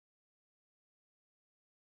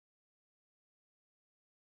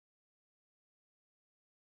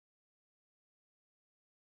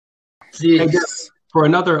Hey, Jeez. for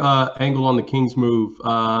another angle on the King's move,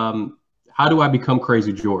 how do I become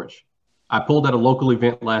Crazy George? I pulled at a local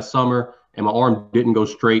event last summer, and my arm didn't go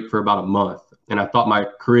straight for about a month. And I thought my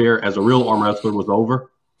career as a real arm wrestler was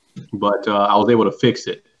over, but I was able to fix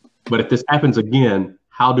it. But if this happens again,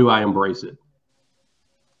 how do I embrace it?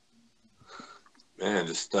 Man,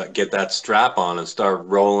 just get that strap on and start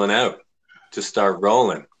rolling out. Just start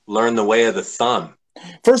rolling. Learn the way of the thumb.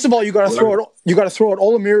 First of all, you got to throw it. You got to throw out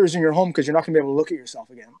all the mirrors in your home because you're not going to be able to look at yourself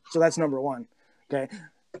again. So that's number one. Okay,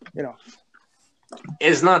 you know,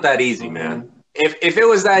 it's not that easy, man. If it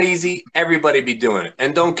was that easy, everybody'd be doing it.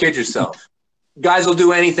 And don't kid yourself. Guys will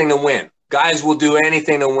do anything to win. Guys will do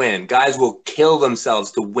anything to win. Guys will kill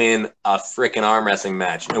themselves to win a freaking arm wrestling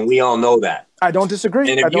match, and we all know that. I don't disagree.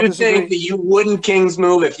 And if you think that you wouldn't King's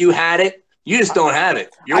move if you had it, you just don't have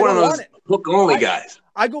it. You're one of those hook-only guys.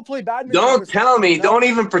 I go play badminton. Don't tell me. Don't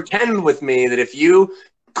even pretend with me that if you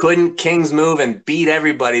couldn't King's move and beat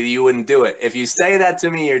everybody, that you wouldn't do it. If you say that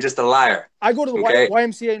to me, you're just a liar. I go to the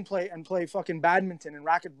YMCA and play fucking badminton and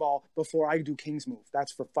racquetball before I do King's move.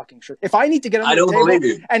 That's for fucking sure. If I need to get under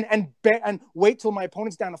the table and wait till my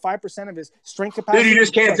opponent's down to 5% of his strength capacity, dude, you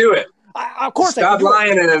just can't do it. Of course, stop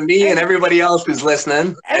lying to me and everybody else who's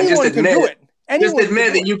listening, and just admit it. Just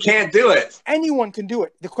admit that you can't do it. Anyone can do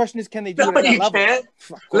it. The question is, can they do it at that level?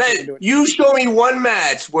 Can't. You show me one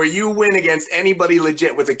match where you win against anybody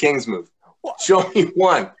legit with a King's move. Show me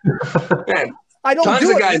one. Man, I don't. Tons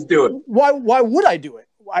of guys do it. Why would I do it?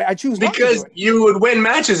 I choose not to do it. Because you would win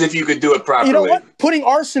matches if you could do it properly. You know what? Putting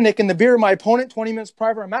arsenic in the beer of my opponent 20 minutes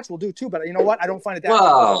prior to a match will do too. But you know what? I don't find it that.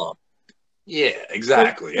 Well, yeah,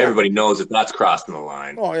 exactly. Everybody knows that that's crossing the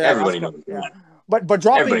line. Oh yeah, everybody knows that. But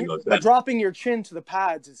dropping your chin to the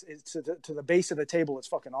pads is to the base of the table is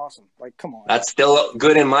fucking awesome. Like, come on. That's still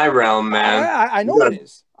good in my realm, man. I know it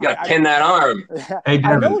is. You gotta pin that arm. Hey,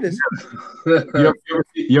 I know it is.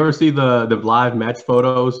 You ever see the live match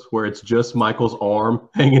photos where it's just Michael's arm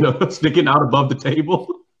sticking out above the table?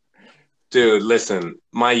 Dude, listen,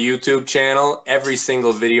 my YouTube channel, every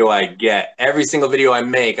single video I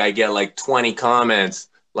make, I get like 20 comments.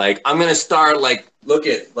 Like, I'm gonna start look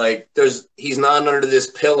at he's not under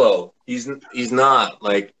this pillow. He's not.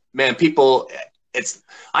 Like, man, people,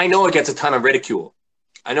 I know it gets a ton of ridicule.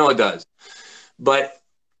 I know it does. But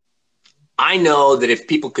I know that if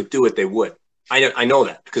people could do it, they would. I know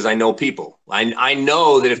that because I know people. I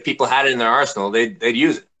know that if people had it in their arsenal, they'd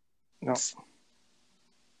use it. No.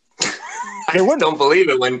 I don't believe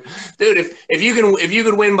it when, dude. If you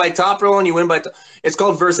could win by top rolling, you win by. It's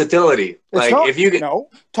called versatility.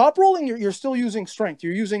 Top rolling, you're still using strength.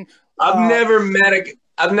 You're using. I've never met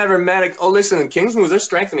a. Oh, listen, in King's moves, there's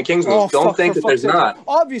strength in the King's moves. Don't think that there's not.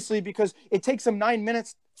 Obviously, because it takes them 9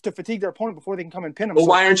 minutes to fatigue their opponent before they can come and pin them. Well,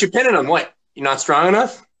 why aren't you pinning them? What? You're not strong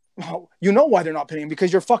enough? No, you know why they're not pinning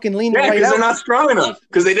because you're fucking leaning. Yeah, because they're not strong enough.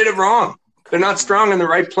 Because they did it wrong. They're not strong in the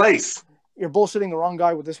right place. You're bullshitting the wrong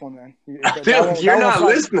guy with this one, man. Dude, you're not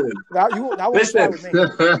listening. Listen,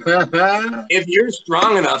 if you're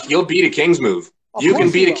strong enough, you'll beat a King's move. You can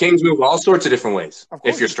beat a King's move all sorts of different ways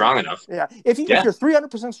if you're strong enough. Yeah. If you're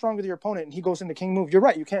 300% stronger than your opponent and he goes into King move, you're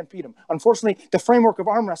right. You can't beat him. Unfortunately, the framework of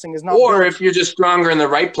arm wrestling is not. Or if you're just stronger in the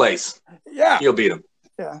right place, you'll beat him.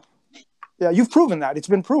 Yeah. Yeah, you've proven that. It's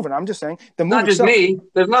been proven. I'm just saying. The move not just me.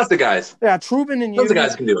 There's lots of guys. Yeah, Trubin and you. Lots of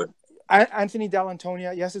guys can do it. Anthony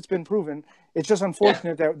Dell'Antonia, yes, it's been proven. It's just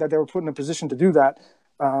unfortunate that they were put in a position to do that.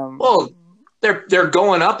 Well, they're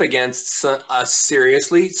going up against us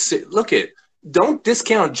seriously. Don't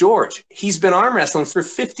discount George. He's been arm wrestling for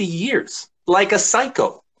 50 years, like a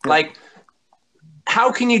psycho. Like,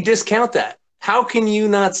 how can you discount that? How can you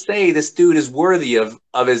not say this dude is worthy of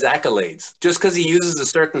his accolades just because he uses a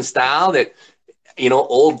certain style that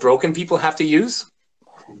old broken people have to use?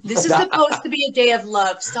 This is supposed to be a day of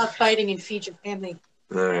love. Stop fighting and feed your family.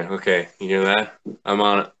 All right, okay. You hear that? I'm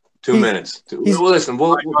on it. 2 minutes. Listen,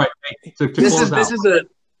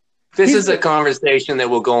 this is a conversation that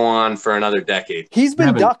will go on for another decade. He's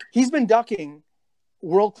been ducking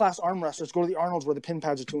world-class arm wrestlers go to the Arnolds where the pin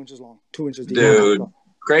pads are 2 inches long, 2 inches deep. Dude,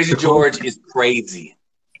 Crazy George is crazy.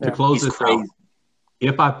 To close this out,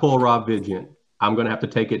 if I pull Rob Vigeant, I'm going to have to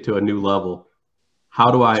take it to a new level. How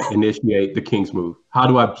do I initiate the King's move? How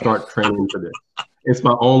do I start training for this? It's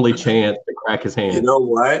my only chance to crack his hand. You know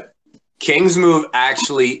what? King's move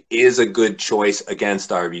actually is a good choice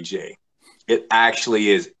against RVJ. It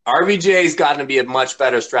actually is. RVJ's gotten to be a much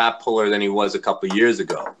better strap puller than he was a couple of years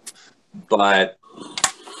ago. But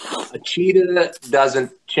a cheetah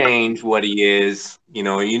doesn't change what he is.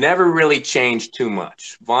 You never really change too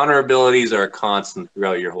much. Vulnerabilities are a constant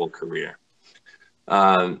throughout your whole career.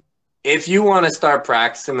 if you want to start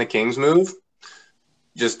practicing the King's move,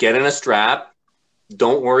 just get in a strap.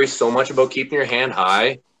 Don't worry so much about keeping your hand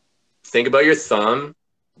high. Think about your thumb,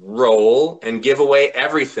 roll, and give away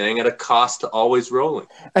everything at a cost to always rolling.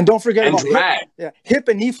 And don't forget and about drag. Hip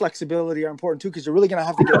and knee flexibility are important too, because you're really gonna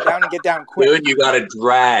have to get down and get down quick. Dude, you gotta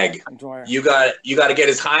drag. You got to get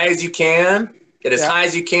as high as you can. Get as high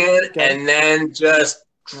as you can, and then just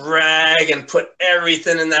drag and put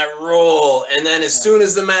everything in that roll. And then as soon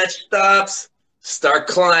as the match stops, start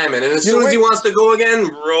climbing. And as soon as he wants to go again,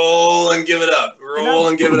 roll and give it up. Roll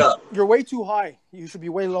and give it up. You're way too high. You should be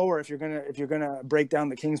way lower if you're gonna break down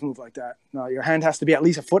the King's move like that. No, your hand has to be at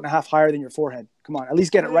least 1.5 foot higher than your forehead. Come on, at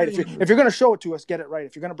least get it right. If you're gonna show it to us, get it right.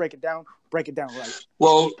 If you're gonna break it down right.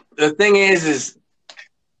 Well, the thing is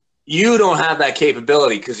you don't have that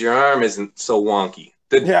capability because your arm isn't so wonky.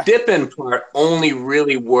 The dipping part only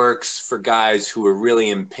really works for guys who are really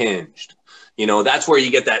impinged. You know, that's where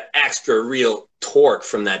you get that extra real torque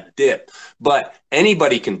from that dip. But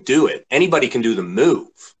anybody can do it. Anybody can do the move.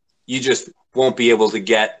 You just won't be able to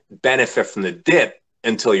get benefit from the dip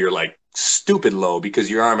until you're like stupid low because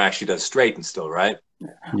your arm actually does straighten still, right?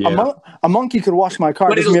 Yeah. A monkey could wash my car.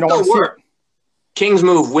 But it'll still work. King's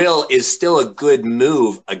move is still a good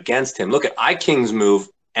move against him. Look at King's move,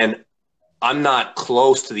 and I'm not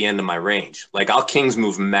close to the end of my range. Like, I'll King's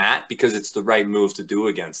move Matt because it's the right move to do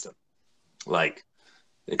against him. Like,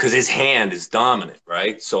 because his hand is dominant,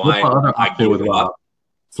 right? So what's my other option with Rob?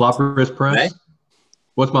 Flop wrist press? Okay.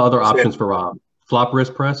 What's my other options for Rob? Flop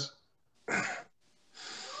wrist press? I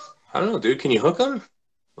don't know, dude. Can you hook him?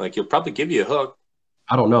 Like, he'll probably give you a hook.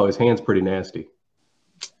 I don't know. His hand's pretty nasty.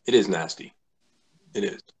 It is nasty. It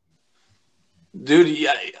is. Dude,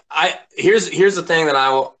 yeah, here's the thing that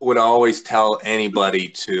I would always tell anybody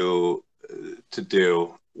to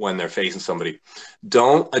do when they're facing somebody.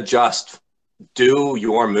 Don't adjust. Do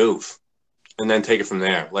your move and then take it from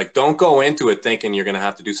there. Like, don't go into it thinking you're going to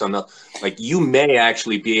have to do something else. Like, you may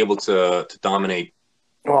actually be able to dominate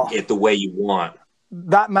it the way you want.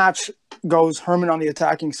 That match goes Herman on the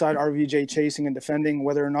attacking side, RVJ chasing and defending,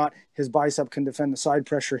 whether or not his bicep can defend the side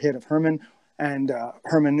pressure hit of Herman. And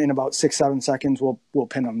Herman, in about 6-7 seconds, will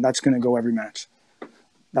pin him. That's going to go every match.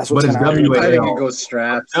 That's what's going to happen. I think it goes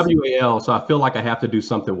straps. WAL, so I feel like I have to do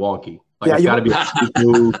something wonky. Like, it's got to be a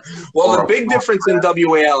move. Well, the big difference in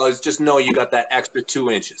WAL is just know you got that extra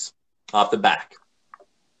 2 inches off the back.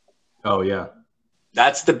 Oh, yeah.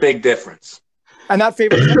 That's the big difference. And that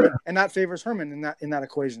favors Herman. And that favors Herman in that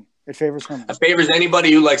equation. It favors Herman. It favors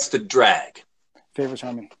anybody who likes to drag. Favors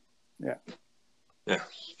Herman. Yeah. Yeah.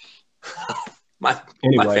 My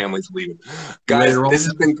family's leaving. Guys, this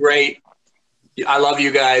has been great. I love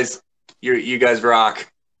you guys. You guys rock.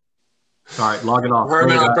 All right, log it off.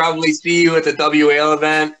 Herman, I'll probably see you at the WAL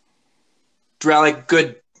event. Drellick,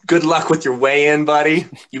 good luck with your weigh-in, buddy.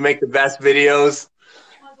 You make the best videos.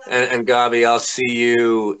 And Gabi, I'll see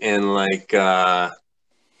you in like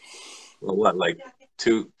like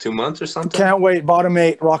two months or something? Can't wait. Bottom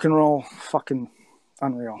 8, rock and roll. Fucking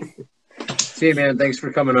unreal. See you, man. Thanks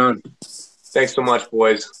for coming on. Thanks so much,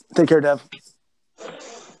 boys. Take care, Dev.